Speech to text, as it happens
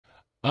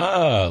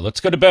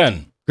Let's go to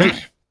Ben.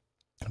 Great.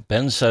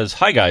 Ben says,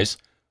 "Hi guys.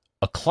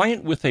 A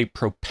client with a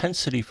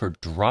propensity for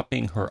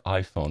dropping her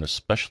iPhone,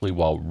 especially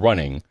while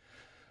running,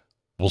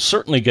 will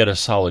certainly get a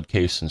solid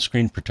case and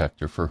screen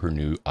protector for her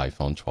new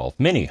iPhone 12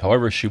 mini.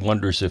 However, she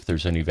wonders if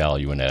there's any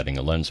value in adding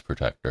a lens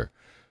protector.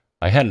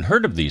 I hadn't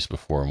heard of these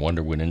before and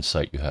wonder what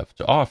insight you have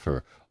to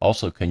offer.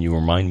 Also, can you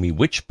remind me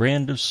which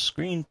brand of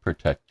screen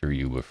protector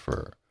you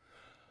prefer?"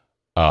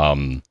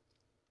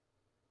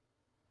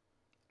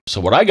 So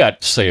what I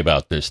got to say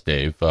about this,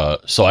 Dave,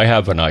 so I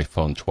have an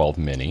iPhone 12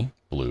 mini,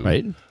 blue.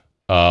 Right.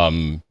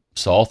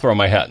 So I'll throw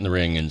my hat in the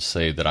ring and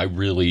say that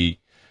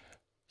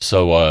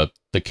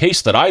the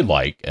case that I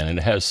like, and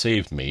it has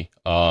saved me,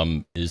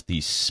 is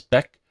the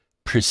Speck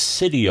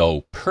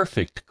Presidio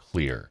Perfect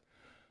Clear.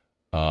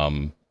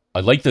 I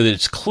like that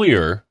it's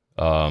clear,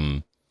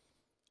 and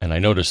I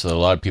noticed that a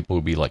lot of people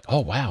would be like,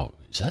 "Oh, wow,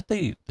 is that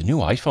the new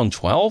iPhone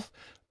 12?"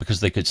 Because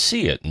they could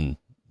see it and,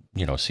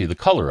 see the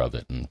color of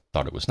it and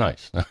thought it was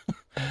nice.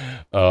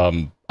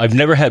 I've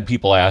never had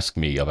people ask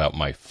me about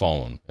my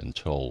phone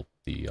until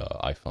the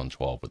iPhone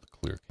 12 with the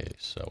clear case.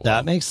 So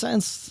That makes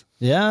sense.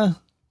 Yeah.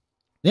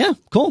 Yeah,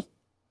 cool.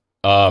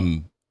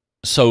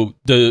 So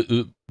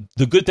the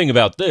good thing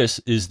about this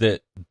is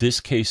that this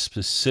case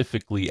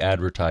specifically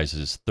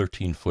advertises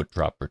 13-foot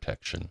drop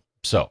protection.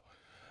 So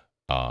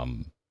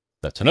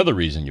that's another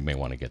reason you may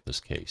want to get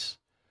this case.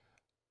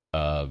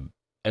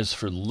 As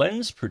for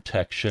lens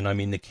protection, I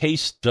mean, the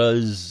case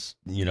does,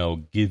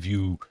 give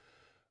you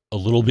a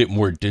little bit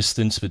more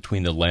distance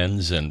between the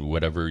lens and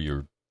whatever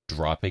you're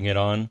dropping it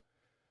on.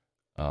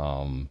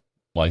 Well,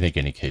 I think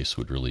any case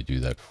would really do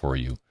that for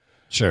you.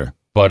 Sure.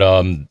 But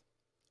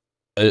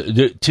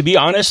to be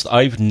honest,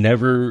 I've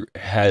never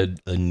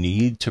had a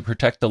need to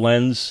protect the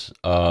lens.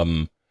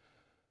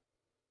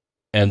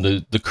 And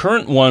the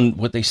current one,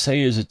 what they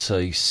say is it's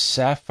a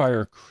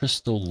sapphire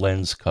crystal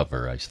lens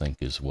cover, I think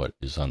is what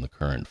is on the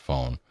current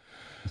phone.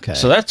 Okay.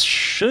 So that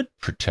should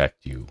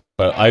protect you.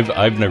 But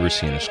I've never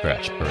seen a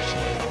scratch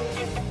personally.